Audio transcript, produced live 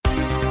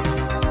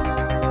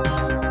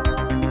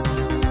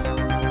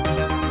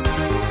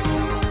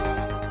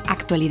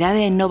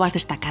actualidade e novas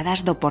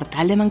destacadas do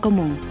portal de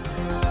Mancomún.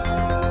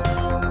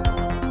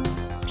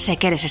 Se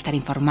queres estar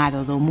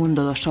informado do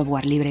mundo do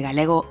software libre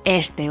galego,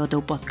 este é o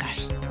teu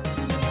podcast.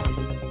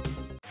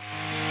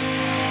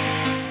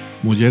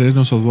 Mulleres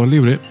no software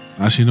libre,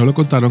 así nolo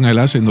contaron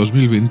elas en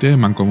 2020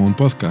 en Mancomún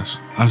Podcast.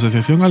 A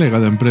Asociación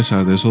Galega de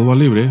Empresas de Software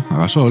Libre, a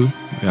Gasol,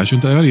 e a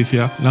Xunta de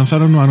Galicia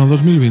lanzaron no ano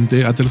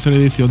 2020 a terceira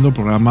edición do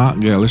programa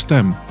Girl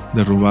STEM,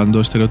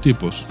 derrubando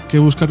estereotipos,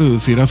 que busca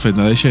reducir a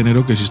fenda de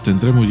xénero que existe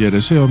entre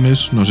mulleres e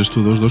homes nos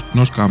estudos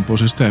nos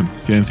campos STEM,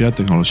 ciencia,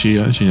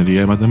 tecnoloxía,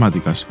 enxeñería e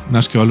matemáticas,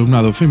 nas que o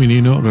alumnado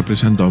feminino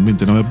representa un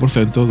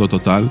 29% do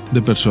total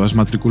de persoas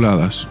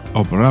matriculadas.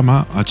 O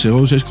programa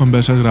achegou 6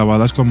 conversas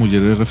gravadas con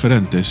mulleres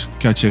referentes,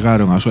 que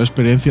achegaron a súa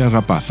experiencia ás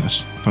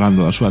rapazas,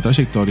 falando da súa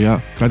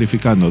trayectoria,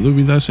 clarificando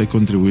dúbidas e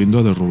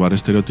contribuindo a derrubar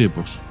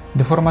estereotipos.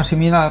 De forma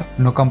similar,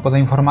 no campo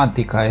da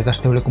informática e das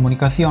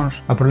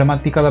telecomunicacións, a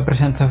problemática da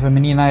presenza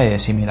feminina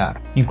é similar.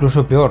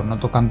 Incluso peor no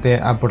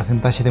tocante á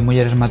porcentaxe de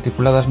mulleres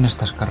matriculadas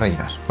nestas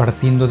carreiras.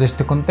 Partindo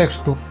deste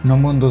contexto, no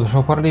mundo do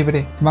software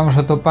libre,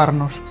 vamos a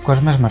toparnos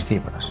coas mesmas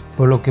cifras,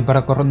 polo que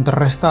para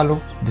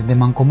contrarrestalo, dende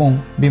Mancomún,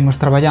 vimos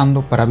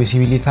traballando para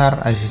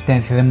visibilizar a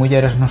existencia de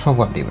mulleres no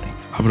software libre.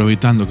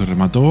 Aproveitando que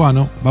rematou o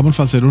ano, vamos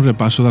facer un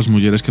repaso das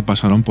mulleres que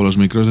pasaron polos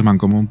micros de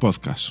Mancomún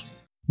Podcast.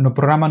 No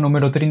programa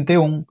número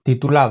 31,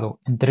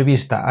 titulado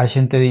Entrevista á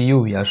xente de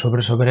Lluvia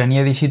sobre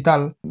soberanía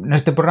digital,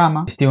 neste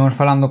programa estivemos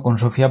falando con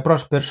Sofía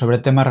Prosper sobre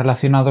temas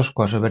relacionados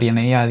coa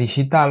soberanía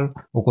digital,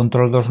 o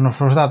control dos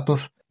nosos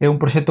datos e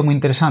un proxecto moi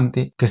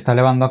interesante que está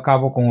levando a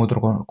cabo con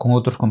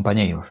outros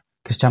compañeiros,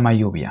 que se chama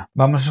Lluvia.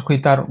 Vamos a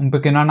escoitar un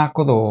pequeno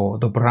anaco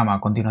do programa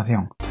a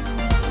continuación.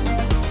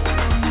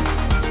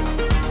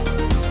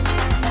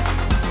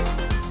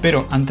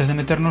 Pero, antes de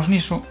meternos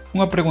niso,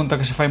 unha pregunta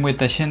que se fai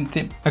moita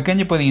xente: a quen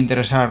lle poden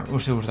interesar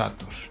os seus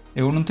datos?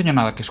 Eu non teño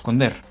nada que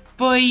esconder.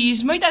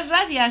 Pois moitas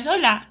gracias,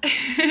 hola.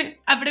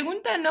 A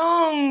pregunta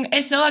non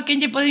é só a quen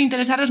lle poden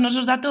interesar os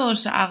nosos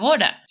datos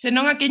agora,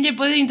 senón a quen lle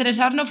pode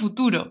interesar no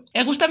futuro.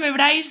 E gústame,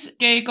 Brais,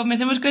 que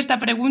comecemos con esta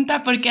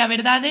pregunta porque a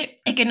verdade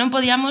é que non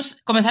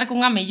podíamos comezar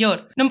cunha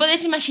mellor. Non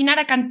podes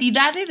imaginar a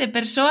cantidade de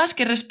persoas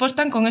que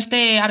respostan con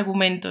este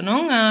argumento,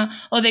 non?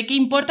 O de que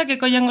importa que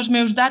collan os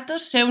meus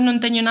datos se eu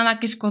non teño nada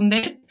que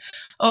esconder?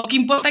 O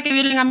que importa que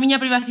violen a miña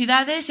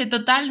privacidade se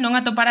total non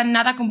atoparan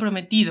nada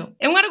comprometido.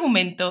 É un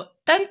argumento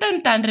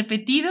tan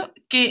repetido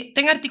que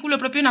ten artículo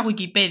propio na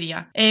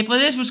Wikipedia.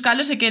 Podedes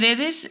buscalo se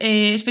queredes,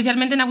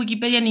 especialmente na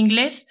Wikipedia en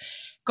inglés,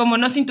 como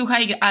Nothing to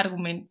Hide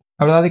Argument.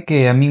 A verdade é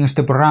que a min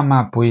este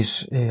programa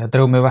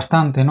atreume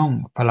bastante,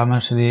 non?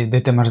 Falamos de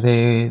temas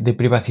de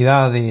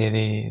privacidade,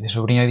 de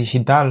soberanía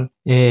digital,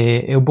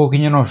 e un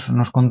pouquiño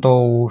nos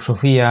contou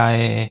Sofía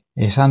e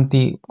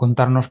Santi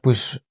contarnos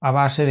a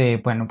base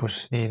de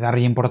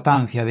darlle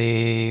importancia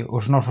de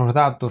os nosos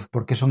datos,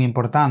 por que son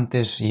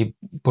importantes e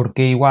por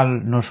que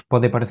igual nos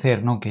pode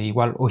parecer, non? Que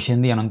igual hoxe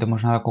en día non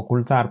temos nada que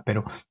ocultar,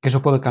 pero que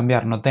eso pode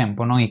cambiar no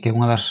tempo, non? E que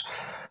unha das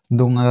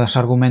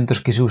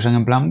argumentos que se usan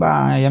en plan,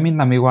 e a min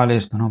dame igual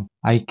isto, non?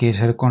 Hai que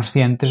ser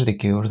conscientes de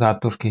que os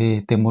datos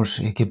que temos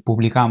e que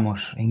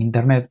publicamos en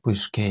internet,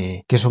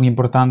 que son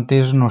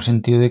importantes no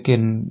sentido de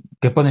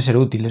que poden ser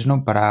útiles,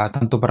 non?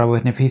 Tanto para o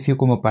beneficio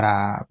como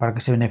para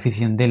que se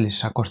beneficien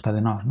deles a costa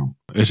de nós, non?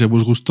 E se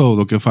vos gustou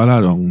do que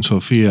falaron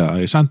Sofía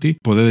e Santi,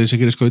 podedes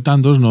seguir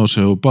escoitándos no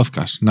seu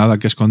podcast, Nada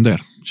que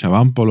esconder. Xa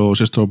van polo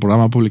 6º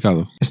programa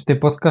publicado. Este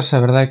podcast,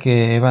 a verdade,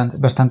 que é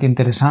bastante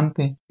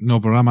interesante. No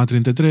programa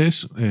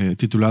 33,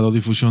 titulado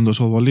Difusión do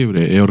software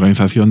libre e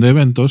organización de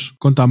eventos,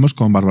 contamos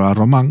con Bárbara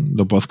Román,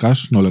 do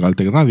podcast No Legal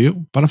Tech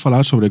Radio, para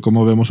falar sobre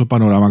como vemos o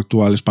panorama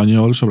actual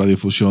español sobre a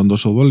difusión do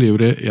software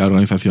libre e a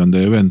organización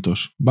de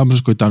eventos. Vamos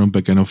a escoitar un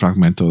pequeno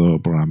fragmento do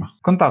programa.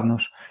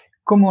 Contadnos,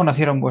 ¿cómo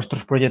nacieron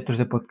vuestros proyectos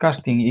de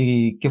podcasting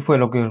y qué fue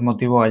lo que os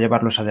motivó a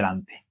llevarlos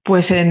adelante?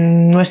 Pues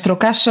en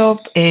nuestro caso,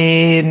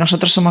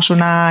 nosotros somos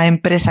una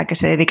empresa que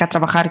se dedica a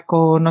trabajar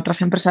con otras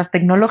empresas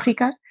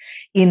tecnológicas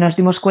y nos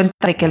dimos cuenta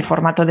de que el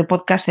formato de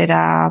podcast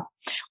era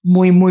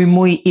muy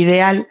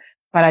ideal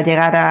para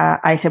llegar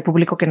a ese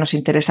público que nos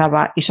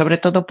interesaba, y sobre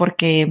todo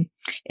porque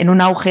en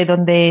un auge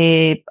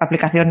donde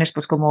aplicaciones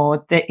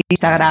como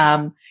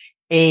Instagram,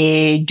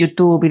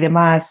 YouTube y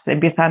demás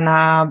empiezan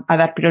a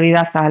dar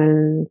prioridad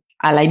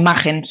a la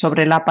imagen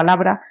sobre la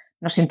palabra,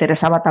 nos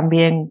interesaba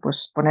también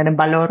poner en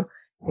valor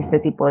este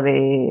tipo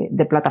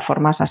de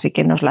plataformas, así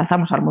que nos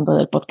lanzamos al mundo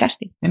del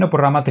podcasting. En o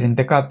programa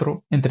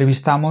 34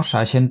 entrevistamos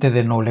a xente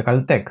de No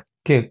Legal Tech,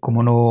 que,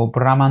 como no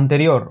programa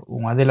anterior,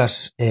 unha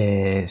delas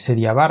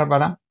sería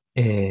Bárbara,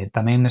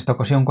 tamén nesta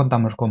ocasión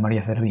contamos con María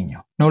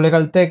Cerviño. No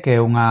Legal Tech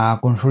é unha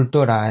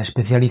consultora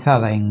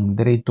especializada en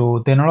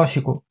dereito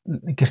tecnolóxico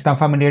que están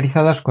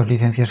familiarizadas coas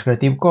licencias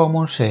Creative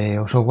Commons,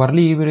 o software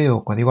libre,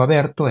 o código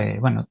aberto e,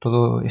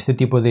 todo este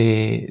tipo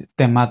de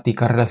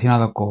temática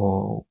relacionada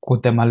co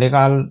tema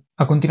legal.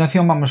 A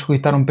continuación vamos a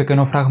escoitar un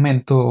pequeno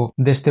fragmento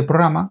deste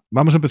programa.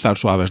 Vamos a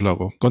empezar suaves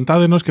logo.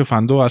 Contádenos que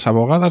fan dúas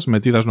abogadas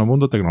metidas no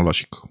mundo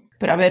tecnolóxico.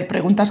 Pero a ver,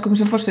 preguntas como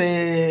se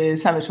fose,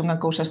 sabes, unha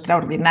cousa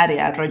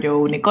extraordinaria,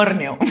 rollo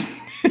unicornio.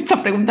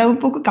 Esta pregunta é un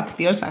pouco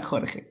capciosa,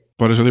 Jorge.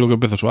 Por eso digo que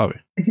empezo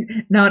suave.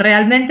 No,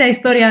 realmente a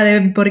historia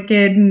de por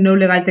que no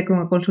legal te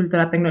como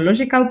consultora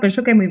tecnolóxica eu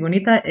penso que é moi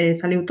bonita e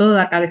saliu todo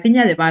da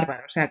cabeciña de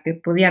Bárbara, o sea, que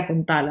podía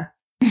contala.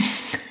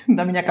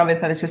 Da miña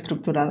cabeza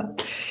desestructurada.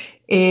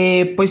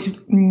 Pois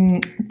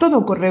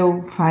todo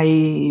ocorreu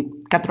fai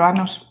 4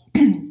 anos.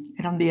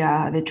 Era un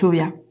día de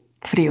chuvia,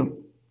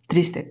 frío,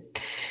 triste.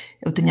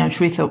 Eu tiña un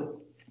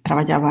xuizo,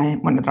 traballaba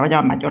en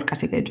Mallorca,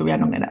 así que de chuvia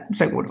non era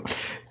seguro.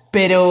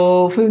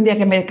 Pero foi un día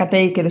que me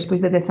catei que despois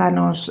de 10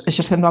 anos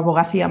exercendo a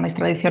abogacía máis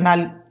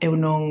tradicional eu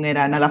non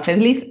era nada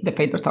feliz, de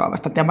feito estaba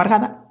bastante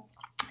amargada.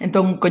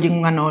 Entón collín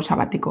un ano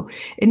sabático.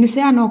 En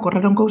ese ano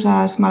ocorreron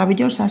cousas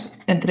maravillosas,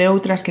 entre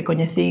outras que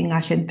coñecín a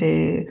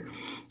xente,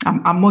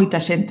 a moita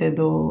xente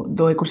do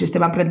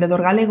ecosistema emprendedor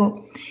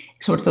galego,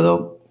 sobre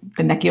todo,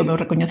 tende aquí o meu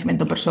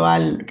recoñecemento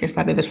persoal, que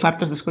estaredes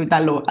fartos de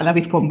escoitalo, a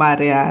David Pombar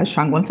e a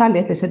Xoan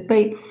González, de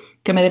SetPay,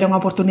 que me deron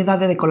a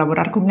oportunidade de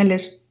colaborar con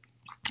eles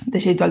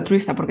de xeito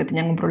altruista porque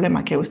teñan un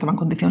problema que eu estaba en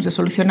condicións de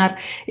solucionar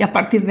e a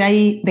partir de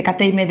aí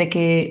decateime de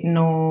que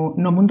no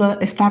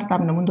mundo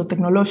startup, no mundo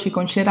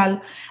tecnolóxico en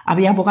xeral,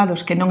 había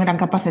abogados que non eran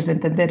capaces de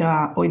entender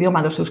o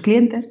idioma dos seus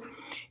clientes,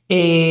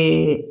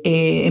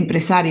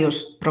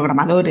 empresarios,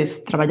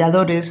 programadores,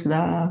 traballadores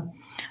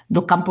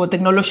do campo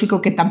tecnolóxico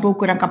que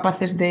tampouco eran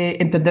capaces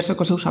de entenderse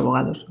cos seus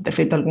abogados. De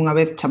feito, algunha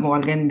vez chamou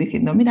alguén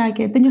dicindo mira,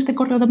 que teño este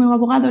correo do meu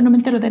abogado e non me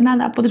entero de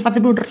nada, podes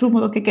facerme un resumo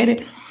do que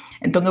quere.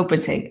 Entón eu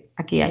pensei,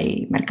 aquí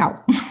hai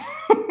mercado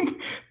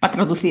para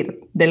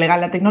traducir de legal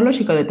a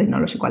tecnolóxico, de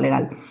tecnolóxico a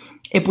legal.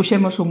 E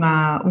puxemos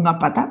unha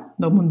pata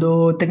do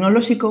mundo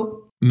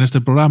tecnolóxico. Neste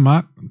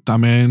programa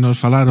tamén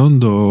nos falaron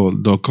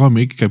do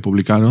cómic que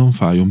publicaron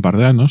fai un par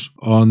de anos,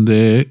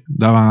 onde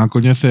daban a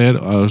coñecer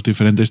os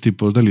diferentes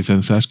tipos de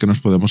licenzas que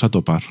nos podemos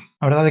atopar.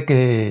 A verdade é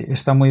que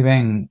está moi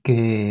ben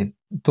que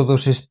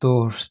todos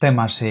estos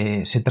temas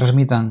se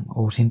transmitan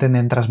ou se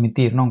intenten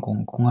transmitir non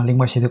con a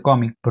linguaxe de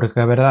cómic,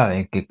 porque a verdade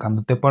é que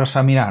cando te poras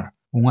a mirar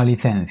unha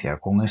licencia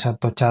con esa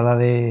tochada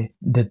de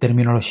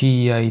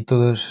terminoloxía e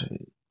todos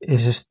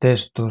eses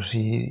textos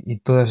e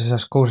todas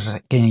esas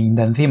cousas que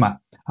ainda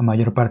encima a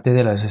maior parte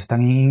delas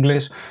están en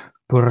inglés,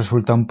 pois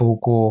resulta un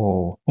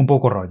pouco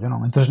rollo,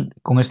 non? Entón,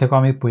 con este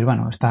cómic, pois,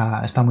 bueno,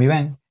 está moi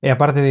ben. E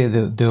aparte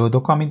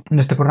do cómic,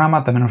 neste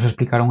programa tamén nos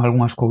explicaron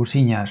algunhas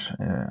cousiñas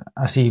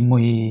así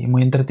moi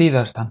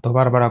entretidas, tanto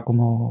Bárbara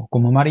como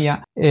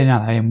María. E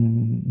nada, é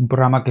un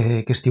programa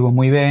que estivo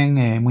moi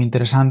ben, moi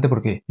interesante,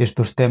 porque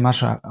estes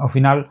temas, ao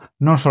final,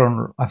 non só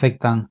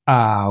afectan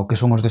ao que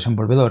son os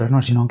desenvolvedores,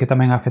 non, sino que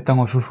tamén afectan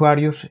aos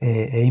usuarios,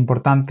 e é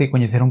importante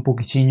coñecer un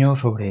poquichiño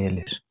sobre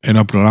eles. En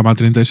o programa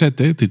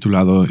 37,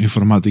 titulado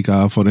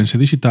Informática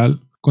Forense Digital,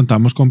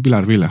 contamos con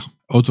Pilar Vila.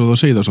 Outro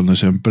dos eidos onde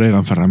se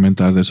empregan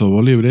ferramentas de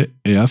software libre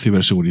é a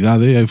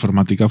ciberseguridade e a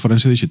informática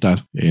forense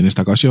digital. E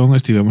nesta ocasión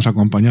estivemos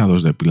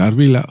acompañados de Pilar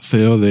Vila,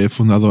 CEO e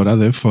fundadora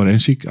de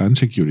Forensic and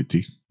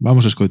Security.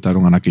 Vamos a escoitar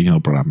un anaquiño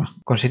do programa.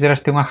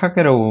 Consideraste unha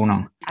hacker ou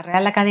non? A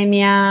Real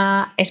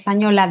Academia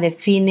Española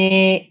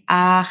define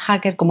a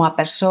hacker como a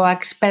persoa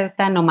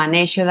experta no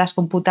manexo das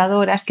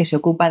computadoras que se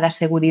ocupa da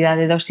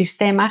seguridade dos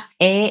sistemas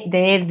e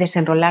de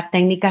desenrolar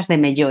técnicas de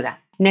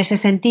mellora. Nese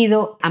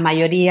sentido, a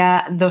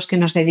maioría dos que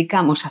nos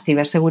dedicamos á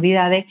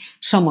ciberseguridade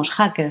somos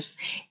hackers.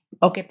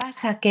 O que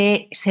pasa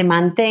que se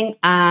mantén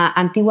a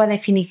antigua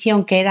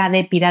definición que era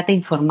de pirata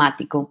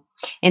informático.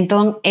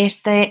 Entón,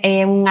 este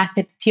é unha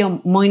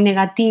acepción moi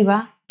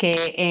negativa que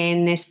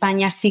en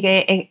España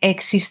sigue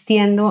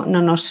existiendo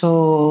no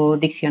noso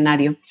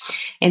diccionario.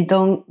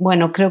 Entón,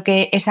 bueno, creo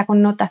que esa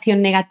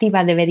connotación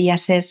negativa debería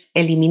ser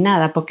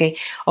eliminada, porque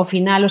ao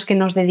final os que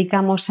nos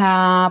dedicamos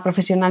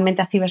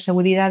profesionalmente á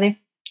ciberseguridade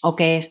o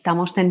que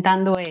estamos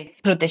tentando é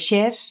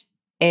protexer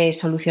e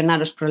solucionar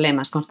os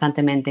problemas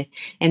constantemente.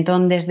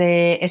 Entón,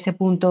 desde ese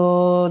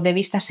punto de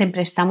vista,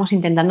 sempre estamos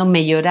intentando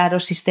mellorar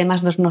os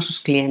sistemas dos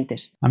nosos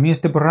clientes. A mí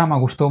este programa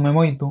gustoume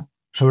moito,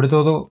 sobre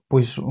todo,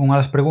 pois unha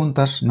das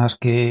preguntas nas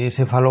que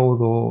se falou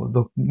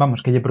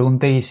que lle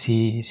preguntei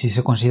se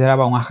se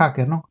consideraba unha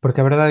hacker, non?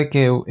 Porque a verdade é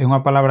que é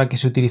unha palabra que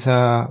se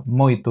utiliza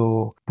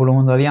moito polo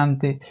mundo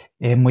adiante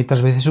e moitas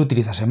veces se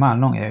utilizase mal,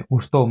 non? E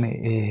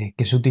gustoume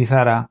que se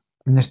utilizara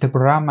neste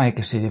programa e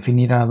que se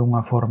definira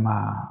dunha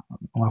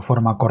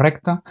forma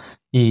correcta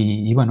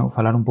e, bueno,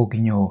 falar un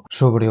pouquiño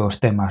sobre os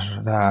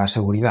temas da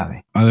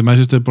seguridade. Ademais,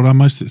 este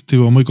programa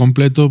estivo moi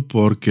completo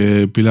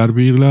porque Pilar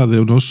Vila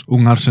deunos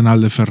un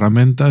arsenal de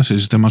ferramentas e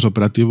sistemas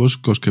operativos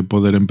cos que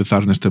poder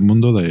empezar neste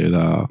mundo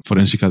da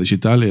forénsica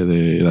digital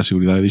e da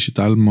seguridade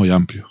digital moi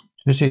amplio.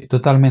 Sí,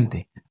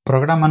 totalmente.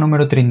 Programa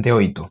número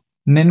 38.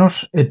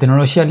 Nenos e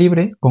tecnoloxía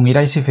libre con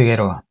Iraise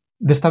Figueroa.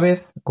 Desta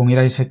vez, con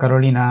Iraise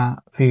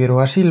Carolina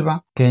Figueroa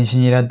Silva, que é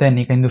enxeñeira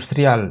técnica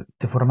industrial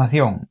de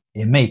formación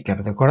e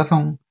maker de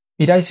corazón,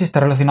 Iraise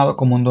está relacionado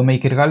co mundo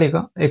maker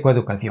galega e coa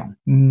educación.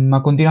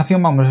 A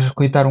continuación vamos a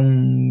escoitar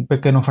un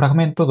pequeno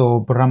fragmento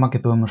do programa que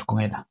tuvemos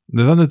con ela.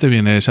 ¿De dónde te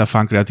viene ese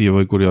afán creativo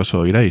y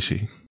curioso,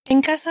 Iraise? En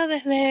casa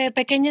desde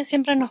pequeña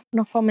siempre nos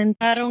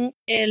fomentaron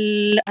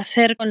el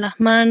hacer con las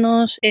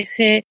manos,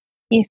 ese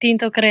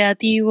instinto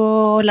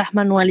creativo, las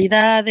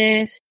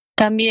manualidades.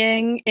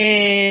 También,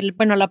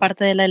 la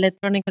parte de la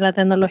electrónica y la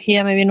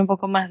tecnología me viene un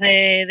poco más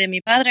de mi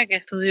padre, que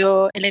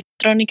estudió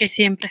electrónica y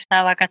siempre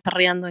estaba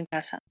cacharreando en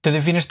casa. Te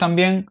defines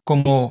también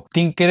como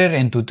tinkerer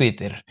en tu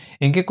Twitter.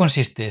 ¿En qué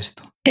consiste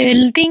esto?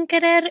 El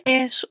tinkerer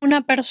es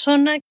una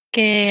persona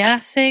que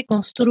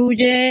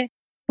construye,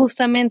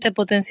 justamente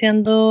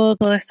potenciando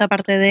toda esta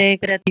parte de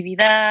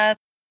creatividad,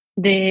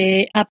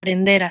 de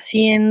aprender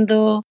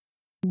haciendo,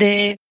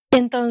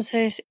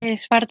 Entonces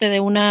es parte de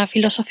una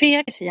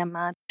filosofía que se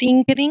llama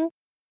tinkering,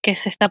 que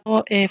se está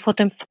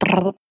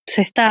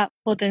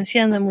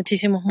potenciando en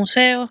muchísimos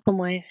museos,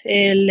 como es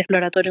el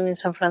Exploratorium en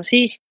San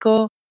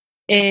Francisco,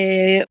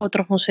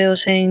 otros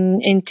museos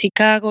en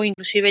Chicago,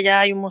 inclusive ya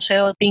hay un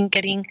museo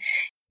tinkering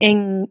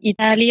en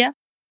Italia.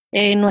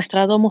 En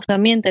nuestra Domus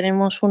también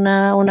tenemos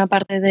una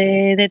parte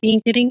de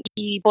tinkering,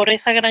 y por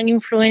esa gran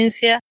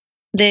influencia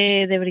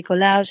de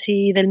Bricolabs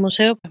y del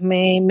museo, pues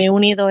me he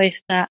unido a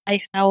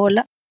esta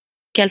ola,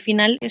 que al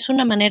final es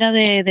una manera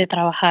de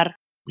trabajar.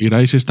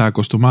 Irais está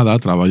acostumada a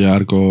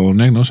traballar con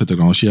nenos e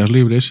tecnoloxías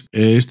libres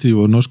e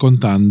estivonos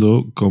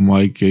contando como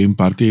hai que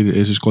impartir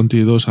eses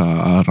contidos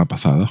á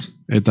rapazada.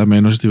 E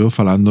tamén nos estivo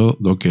falando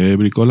do que é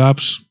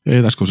Bricolabs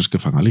e das cousas que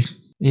fan ali.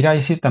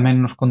 Iraisi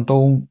tamén nos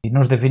contou e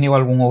nos definiu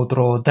algún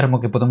outro termo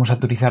que podemos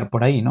utilizar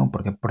por aí, non?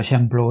 Porque, por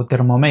exemplo, o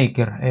termo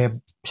maker é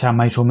xa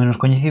máis ou menos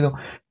coñecido,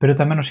 pero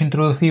tamén nos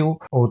introduciu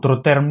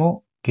outro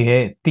termo que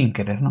é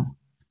tinkerer, non?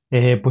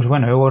 Pois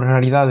bueno, eu en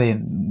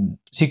realidade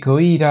sí que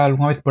oíra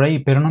algunha vez por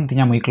aí, pero non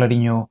tiña moi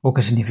clariño o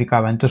que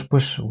significaba. Entón,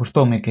 pois,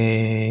 gustoume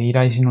que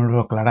Iraisi nos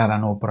lo aclarara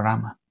no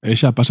programa. E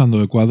xa pasando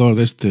o ecuador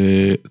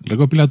deste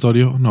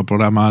recopilatorio, no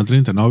programa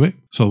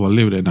 39, Software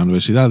Libre na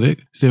Universidade,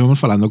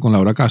 estivemos falando con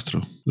Laura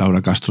Castro.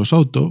 Laura Castro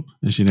Souto,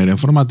 enxeñeira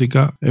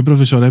informática e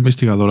profesora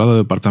investigadora do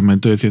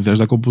Departamento de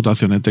Ciencias da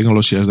Computación e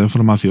Tecnoloxías da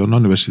Información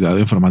na Universidade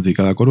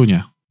Informática da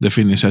Coruña.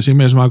 Defínese a sí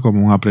mesma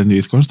como un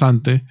aprendiz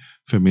constante,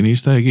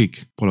 feminista e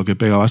geek, polo que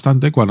pega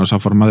bastante coa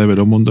nosa forma de ver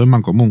o mundo en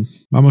Mancomún.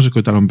 Vamos a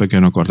escoitar un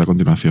pequeno corte a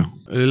continuación.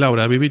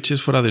 Laura, viviches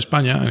fora de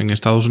España, en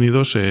Estados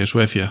Unidos e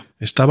Suecia.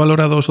 Está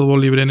valorado o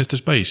software libre nestes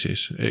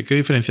países? Que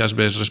diferencias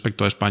ves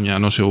respecto a España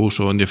no seu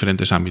uso en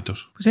diferentes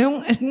ámbitos? Pois é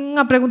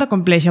unha pregunta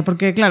complexa,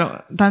 porque,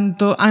 claro,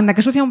 tanto, anda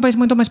que Suecia é un país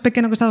moito máis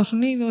pequeno que Estados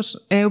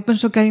Unidos, eu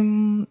penso que hai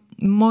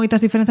moitas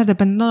diferenzas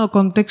dependendo do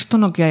contexto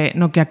no que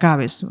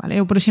acabes, vale?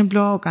 Eu, por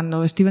exemplo,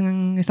 cando estiven en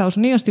Estados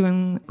Unidos,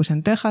 estiven pois,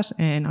 en Texas,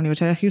 na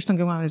Universidade de Houston,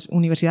 que é unha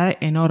universidade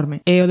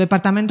enorme. E o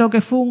departamento que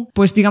fun,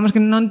 pois digamos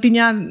que non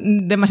tiña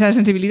demasiada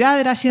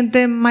sensibilidade, era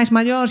xente máis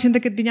maior,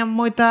 xente que tiña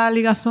moita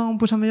ligazón,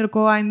 pois a mellor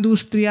coa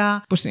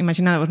industria, pois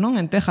imaginadvos, non?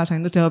 En Texas, a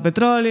industria do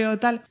petróleo e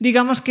tal.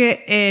 Digamos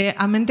que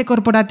a mente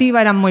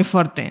corporativa era moi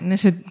forte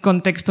nese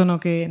contexto no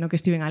que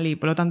estiven ali.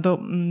 Por lo tanto,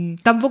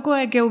 tampouco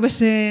é que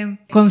houvese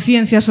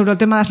conciencia sobre o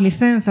tema das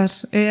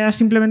licenzas, era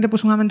simplemente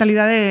pois, unha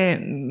mentalidade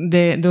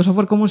do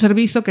software como un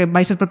servizo que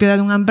vai ser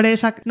propiedade dunha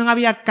empresa, non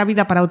había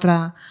cabida para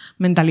outra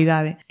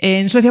mentalidade.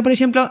 En Suecia, por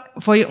exemplo,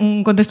 foi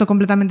un contexto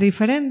completamente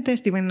diferente.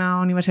 Estive na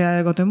Universidade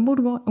de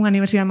Gotemburgo, unha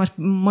universidade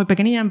moi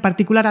pequeniña, en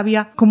particular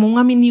había como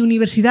unha mini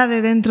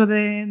universidade dentro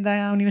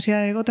da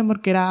Universidade de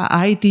Gothenburg, que era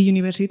a IT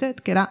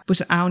Universitet, que era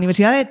pois, a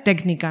universidade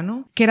técnica,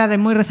 ¿no? Que era de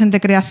moi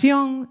recente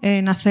creación,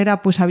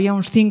 nacera pois, había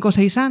uns 5 ou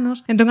 6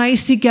 anos, entón aí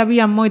sí que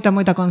había moita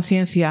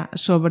conciencia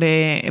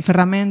sobre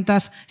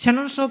ferramentas, xa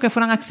non só que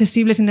foran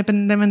accesibles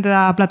independentemente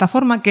da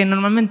plataforma, que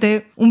normalmente é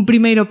un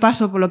primeiro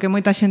paso polo que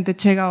moita xente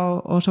chega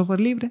ao software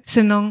libre,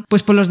 senón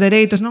pois polos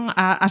dereitos, non?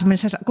 As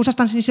mensaxes, cousas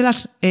tan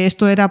sinxelas,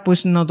 isto era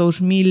pois no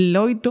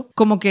 2008,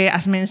 como que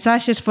as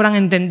mensaxes foran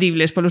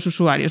entendibles polos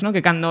usuarios, non?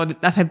 Que cando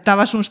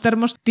aceptabas uns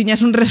termos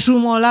tiñas un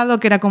resumo ao lado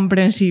que era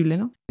comprensible,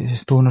 non?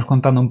 Estuvo nos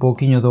contando un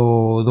pouquiño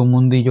do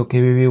mundillo que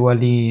viviu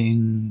ali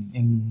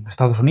en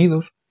Estados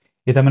Unidos,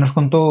 e tamén nos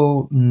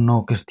contou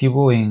no que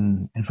estivo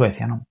en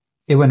Suecia, non?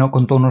 E, bueno,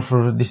 contounos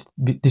os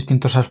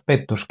distintos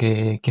aspectos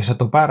que se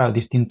atopara,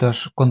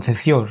 distintas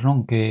concepcións,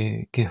 non?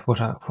 Que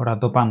fora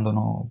atopando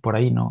por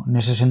aí,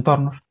 neses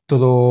entornos.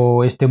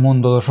 Todo este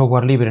mundo do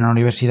software libre na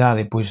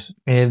universidade pois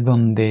é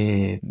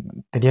donde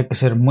teria que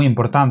ser moi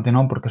importante,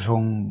 non? Porque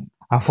son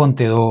a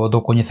fonte do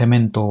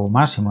coñecemento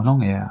máximo, non?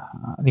 É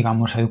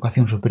digamos, a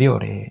educación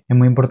superior. É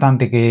moi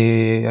importante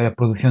que a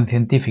produción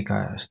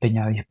científica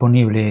esteña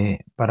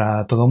disponible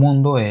para todo o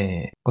mundo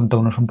e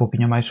contounos un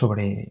poquinho máis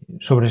sobre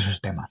esos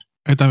temas.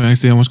 E tamén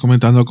estivemos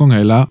comentando con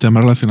ela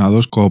temas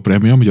relacionados co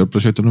premio Mellor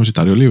Proxecto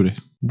Universitario Libre.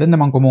 Dende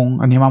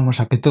Mancomún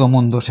animamos a que todo o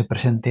mundo se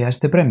presente a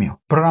este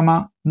premio.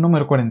 Programa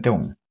número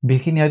 41.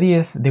 Virginia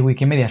Díez, de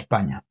Wikimedia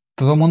España.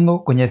 Todo o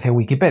mundo coñece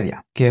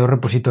Wikipedia, que é o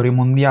repositorio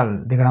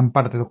mundial de gran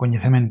parte do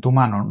coñecemento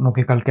humano no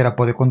que calquera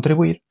pode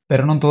contribuir,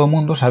 pero non todo o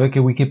mundo sabe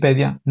que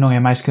Wikipedia non é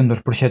máis que un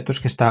dos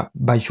proxectos que está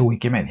baixo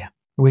Wikimedia.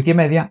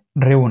 Wikimedia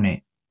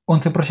reúne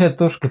 11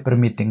 proxectos que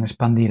permiten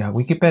expandir a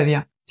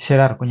Wikipedia,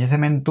 xerar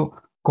coñecemento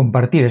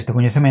compartir este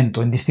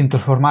coñecemento en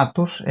distintos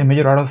formatos e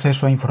mellorar o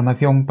acceso á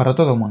información para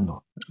todo o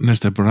mundo.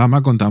 Neste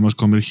programa contamos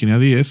con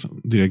Virginia Díez,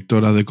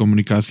 directora de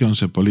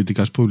Comunicacións e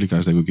Políticas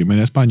Públicas de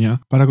Wikimedia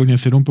España, para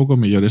coñecer un pouco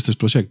mellor estes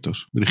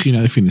proxectos. Virginia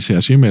defínese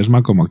a sí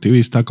mesma como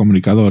activista,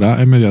 comunicadora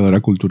e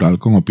mediadora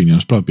cultural con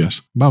opinións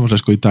propias. Vamos a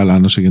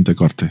escoitala no seguinte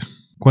corte.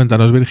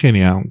 Cuéntanos,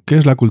 Virginia, ¿qué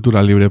es la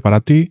cultura libre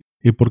para ti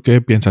y por qué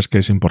piensas que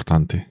es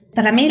importante?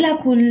 Para mí la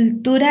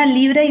cultura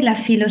libre y la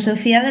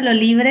filosofía de lo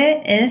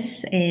libre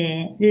es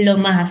lo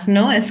más,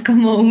 ¿no? Es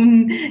como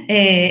un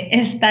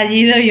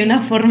estallido y una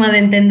forma de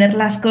entender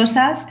las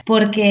cosas,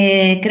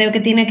 porque creo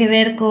que tiene que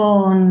ver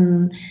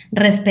con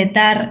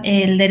respetar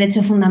el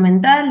derecho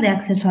fundamental de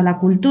acceso a la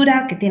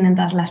cultura que tienen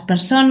todas las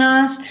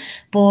personas,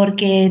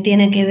 porque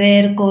tiene que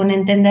ver con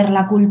entender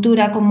la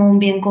cultura como un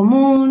bien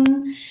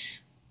común.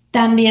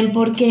 También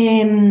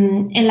porque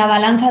en la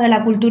balanza de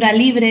la cultura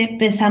libre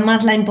pesa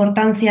más la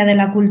importancia de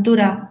la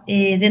cultura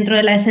dentro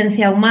de la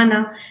esencia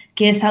humana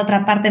que esa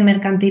otra parte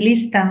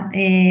mercantilista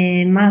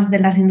más de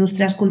las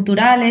industrias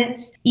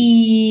culturales,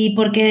 y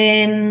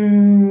porque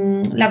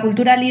la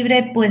cultura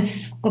libre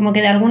pues como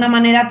que de alguna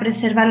manera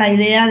preserva la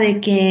idea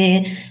de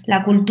que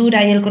la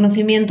cultura y el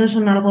conocimiento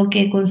son algo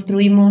que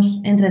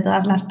construimos entre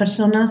todas las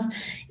personas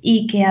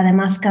y que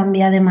además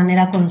cambia de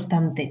manera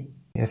constante.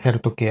 É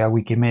certo que a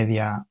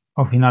Wikimedia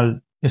ao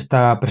final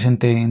está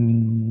presente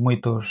en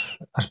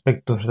moitos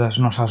aspectos das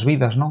nosas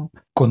vidas, non?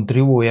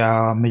 Contribúe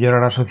a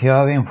mellorar a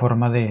sociedade en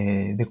forma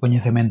de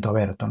coñecemento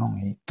aberto,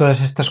 non? E todas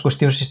estas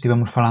cuestións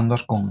estivemos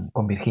falándoas con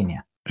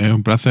Virginia. É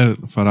un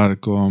placer falar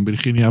con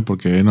Virginia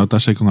porque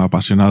notase con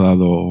apasionada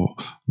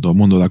do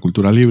mundo da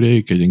cultura libre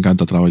e que lle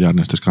encanta traballar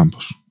nestes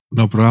campos.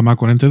 No programa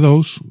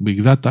 42,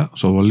 Big Data,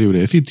 software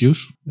libre e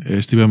Citius,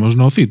 estivemos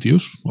no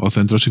Citius, o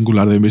Centro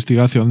Singular de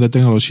Investigación de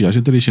Tecnoloxías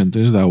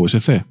Intelixentes da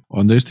USC,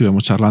 onde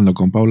estivemos charlando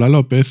con Paula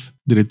López,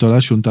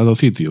 directora xunta do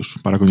Citius,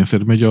 para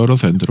coñecer mellor o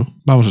centro.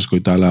 Vamos a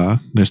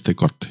escoitala neste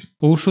corte.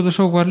 O uso do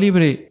software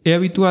libre é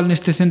habitual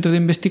neste centro de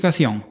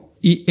investigación?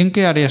 E en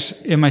que áreas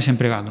é máis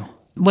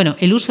empregado? Bueno,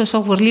 el uso de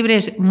software libre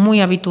es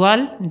muy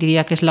habitual,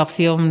 diría que es la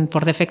opción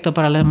por defecto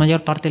para la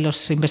mayor parte de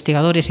los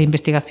investigadores e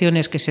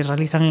investigaciones que se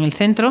realizan en el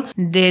centro.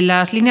 De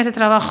las líneas de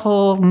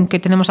trabajo que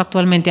tenemos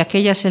actualmente,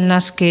 aquellas en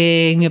las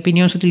que, en mi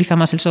opinión, se utiliza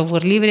más el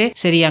software libre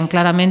serían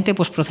claramente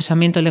pues,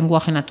 procesamiento del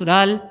lenguaje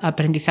natural,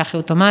 aprendizaje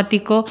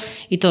automático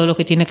y todo lo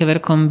que tiene que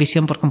ver con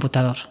visión por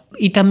computador.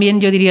 Y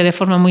también yo diría de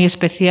forma muy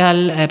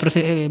especial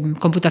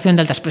computación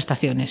de altas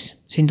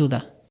prestaciones, sin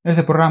duda.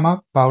 Neste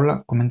programa,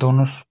 Paula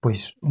comentounos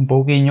pois un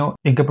pouquiño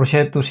en que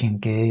proxectos e en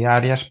que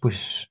áreas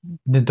pois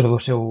dentro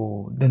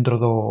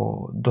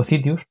do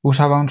Citius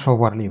usaban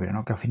software libre,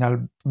 no? Que ao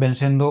final ven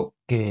sendo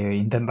que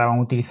intentaban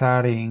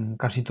utilizar en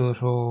casi todos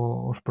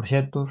os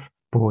proxectos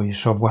pois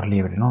software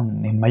libre,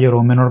 non? En maior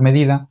ou menor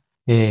medida.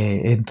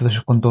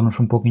 Entonces contounos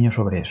un poquinho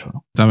sobre eso,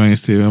 ¿no? Tamén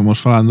estivemos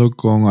falando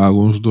con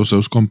algúns dos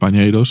seus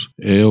compañeiros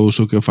e o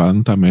uso que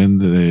fan tamén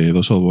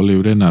do software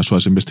libre nas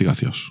súas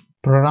investigacións.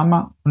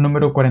 Programa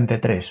número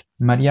 43.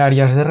 María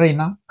Arias de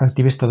Reina,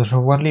 activista do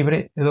software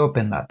libre e do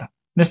Open Data.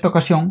 Nesta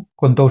ocasión,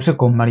 contouse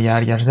con María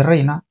Arias de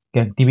Reina, que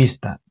é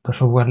activista do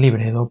software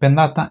libre e do Open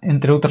Data,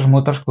 entre outras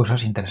moitas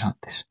cousas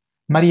interesantes.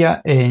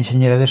 María é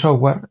enxeñera de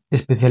software,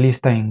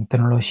 especialista en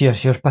tecnoloxías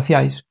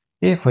xeoespaciais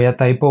e foi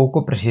ata hai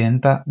pouco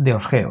presidenta de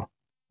Osgeo.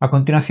 A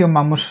continuación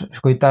vamos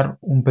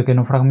escoitar un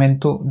pequeno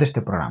fragmento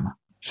deste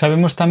programa.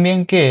 Sabemos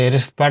también que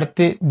eres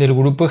parte del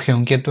grupo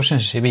Geoinquietos en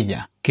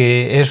Sevilla,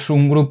 que es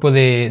un grupo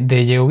de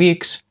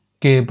geogeeks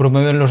que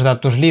promueven los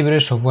datos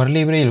libres, software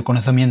libre y el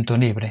conocimiento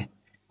libre.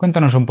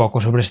 Cuéntanos un poco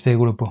sobre este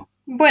grupo.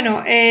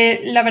 Bueno,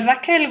 la verdad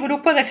es que el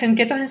grupo de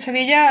Geoinquietos en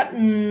Sevilla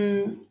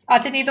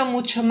ha tenido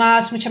mucha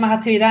más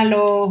actividad en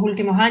los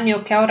últimos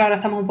años, que ahora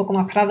estamos un poco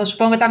más parados.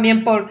 Supongo que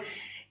también por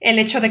el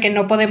hecho de que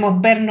no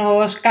podemos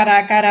vernos cara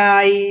a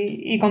cara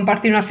y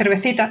compartir una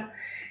cervecita.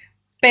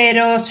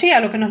 Pero sí, a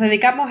lo que nos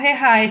dedicamos es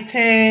a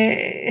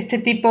este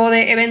tipo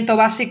de evento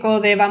básico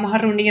de vamos a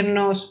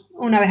reunirnos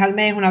una vez al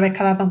mes, una vez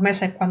cada 2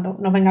 meses, cuando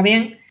nos venga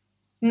bien.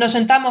 Nos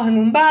sentamos en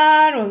un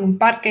bar o en un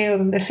parque o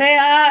donde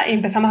sea y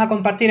empezamos a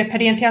compartir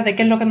experiencias de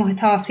qué es lo que hemos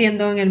estado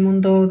haciendo en el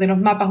mundo de los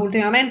mapas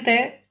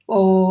últimamente.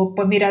 O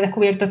pues mira, he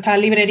descubierto esta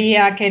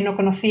librería que no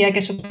conocía y que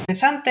es súper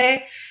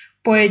interesante.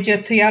 Pues yo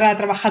estoy ahora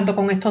trabajando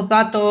con estos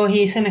datos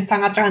y se me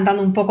están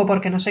atragantando un poco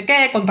porque no sé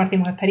qué,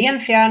 compartimos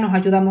experiencias, nos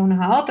ayudamos unos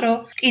a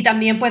otros y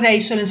también pues de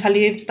ahí suelen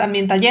salir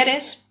también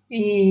talleres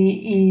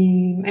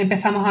y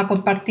empezamos a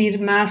compartir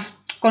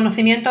más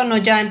conocimiento, no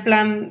ya en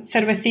plan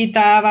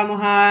cervecita,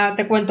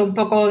 te cuento un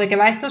poco de qué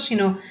va esto,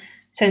 sino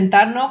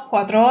sentarnos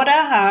 4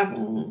 horas a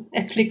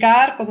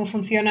explicar cómo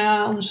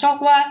funciona un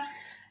software.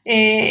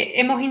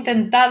 Hemos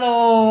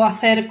intentado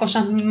hacer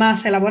cosas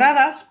más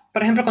elaboradas.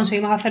 Por ejemplo,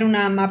 conseguimos hacer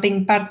una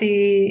mapping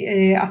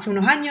party hace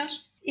unos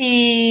años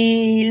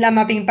y la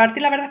mapping party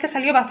la verdad es que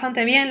salió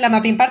bastante bien. La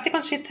mapping party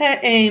consiste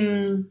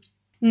en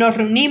nos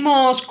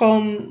reunimos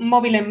con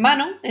móvil en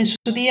mano. En su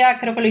día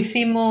creo que lo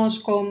hicimos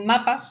con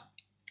mapas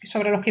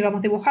sobre los que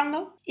íbamos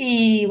dibujando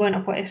y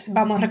bueno, pues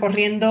vamos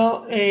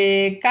recorriendo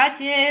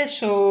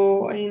calles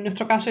o en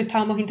nuestro caso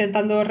estábamos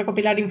intentando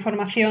recopilar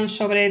información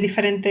sobre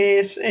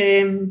diferentes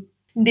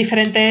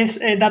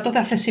datos de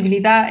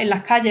accesibilidad en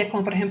las calles,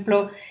 como por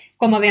ejemplo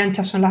cómo de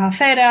anchas son las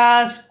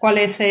aceras, cuál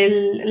es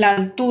la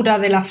altura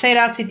de la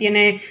acera, si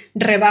tiene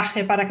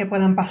rebaje para que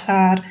puedan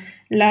pasar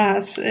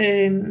las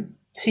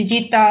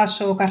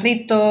sillitas o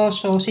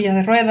carritos o sillas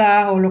de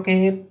ruedas o lo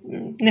que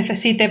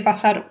necesite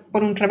pasar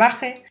por un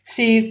rebaje,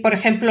 si por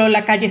ejemplo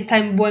la calle está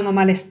en buen o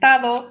mal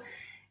estado.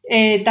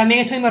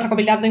 También estuvimos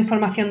recopilando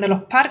información de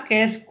los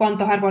parques,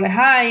 cuántos árboles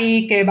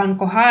hay, qué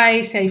bancos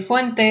hay, si hay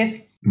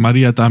fuentes.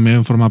 María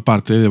tamén forma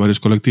parte de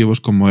varios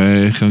colectivos como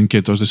é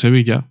Geoinquietos de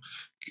Sevilla,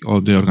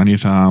 onde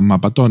organiza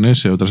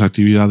mapatones e outras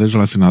actividades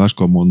relacionadas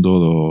co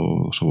mundo do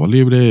software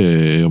libre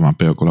e o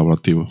mapeo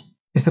colaborativo.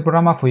 Este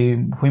programa foi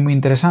moi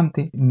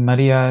interesante.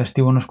 María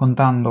estivo-nos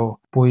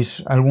contando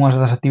pois algunhas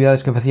das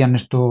actividades que facían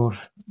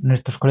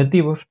nestos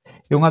colectivos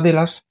e unha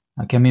delas,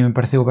 a que a mí me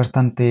pareceu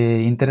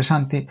bastante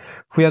interesante,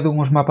 foi a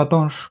dunhos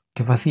mapatóns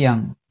que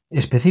facían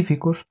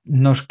específicos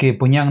nos que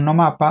poñían no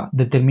mapa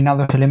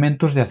determinados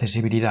elementos de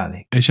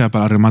accesibilidade. E xa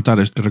para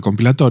rematar este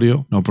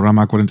recompilatorio, no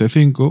programa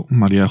 45,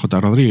 María J.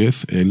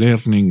 Rodríguez e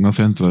Learning no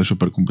Centro de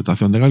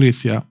Supercomputación de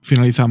Galicia,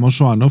 finalizamos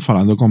o ano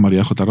falando con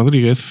María J.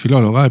 Rodríguez,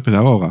 filóloga e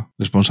pedagoga,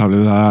 responsable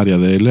da área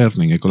de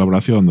Learning e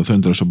Colaboración do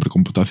Centro de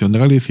Supercomputación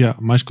de Galicia,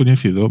 máis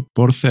coñecido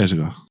por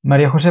CESGA.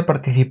 María José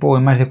participou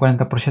en máis de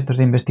 40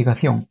 proxectos de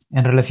investigación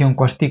en relación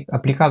coas TIC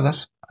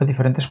aplicadas a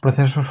diferentes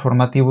procesos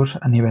formativos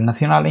a nivel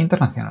nacional e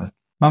internacional.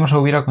 Vamos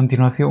a ouvir a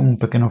continuación un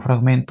pequeno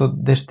fragmento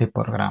deste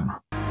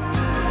programa.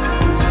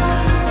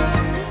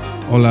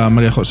 Ola,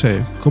 María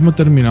José. Como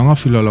termina unha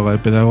filóloga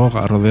e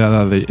pedagoga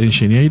rodeada de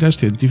enxeñeiras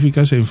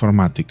científicas e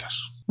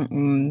informáticas?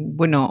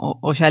 Bueno,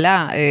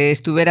 oxalá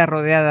estuvera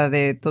rodeada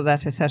de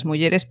todas esas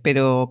mulleres,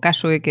 pero o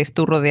caso é que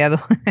estou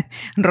rodeada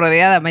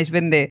máis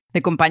ben de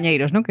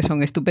compañeiros, non? Que son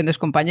estupendos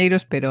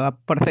compañeiros, pero a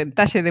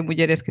porcentaxe de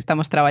mulleres que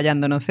estamos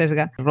traballando no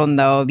CESGA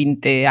ronda o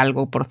 20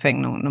 algo por cen,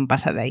 non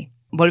pasa de aí.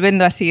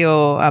 Volvendo así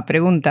a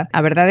pregunta,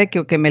 a verdade é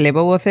que o que me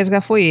levou ao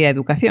CESGA foi a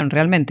educación,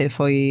 realmente.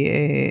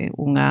 Foi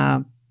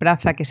unha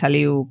praza que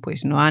saliu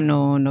pois no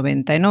ano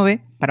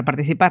 99 para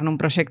participar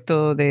nun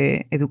proxecto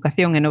de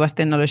educación e novas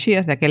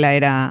tecnoloxías, daquela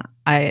era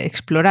a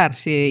explorar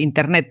se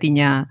internet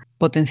tiña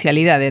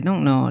potencialidade,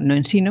 non? No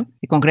ensino,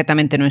 e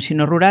concretamente no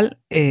ensino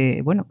rural.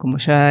 Bueno, como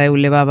xa eu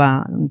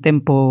levaba un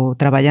tempo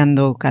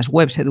traballando cas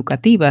webs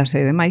educativas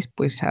e demais,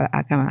 pois a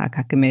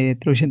que me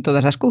trouxen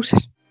todas as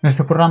cousas.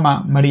 Neste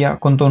programa,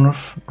 María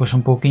contónos pois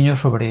un pouquiño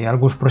sobre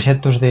algúns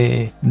proxectos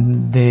de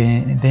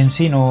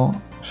ensino,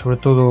 sobre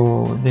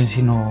todo de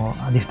ensino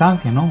a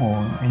distancia, non? O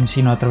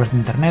ensino a través de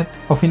internet.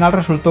 Ao final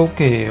resultou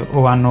que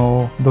o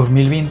ano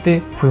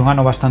 2020 foi un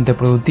ano bastante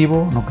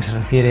productivo no que se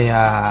refiere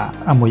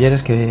a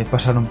mulleres que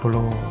pasaron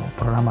polo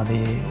programa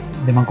de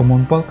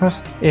Mancomún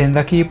Podcast, e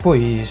daqui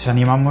pois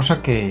animamos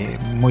a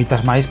que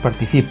moitas máis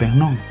participen,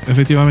 non?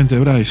 Efectivamente,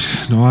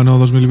 Brais, no ano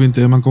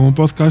 2020 de Mancomún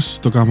Podcast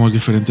tocamos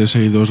diferentes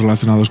eidos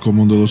relacionados co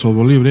mundo do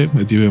software libre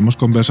e tivemos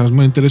conversas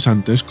moi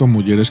interesantes con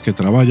mulleres que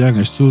traballan,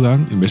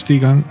 estudan,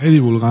 investigan e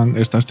divulgan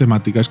estas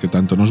temáticas que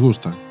tanto nos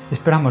gustan.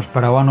 Esperamos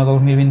para o ano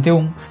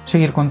 2021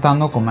 seguir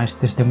contando con máis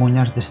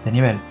testemunhas deste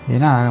nivel.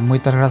 E nada,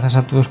 moitas grazas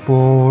a todos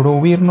por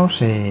ouvirnos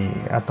e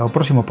ata o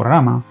próximo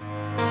programa.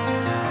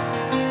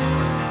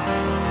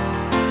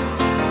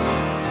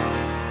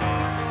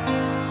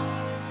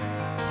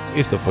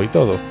 Isto foi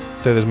todo.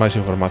 Tedes máis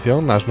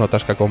información nas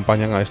notas que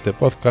acompañan a este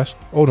podcast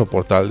ou no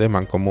portal de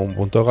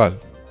mancomún.gal.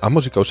 A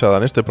música usada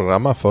neste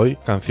programa foi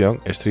canción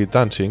Street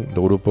Dancing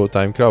do grupo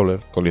Time Crawler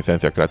con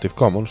licencia Creative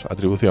Commons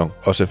atribución.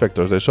 Os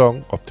efectos de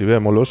son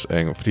obtivémolos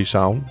en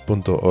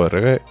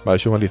freesound.org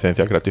baixo unha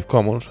licencia Creative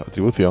Commons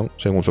atribución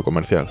sen uso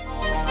comercial.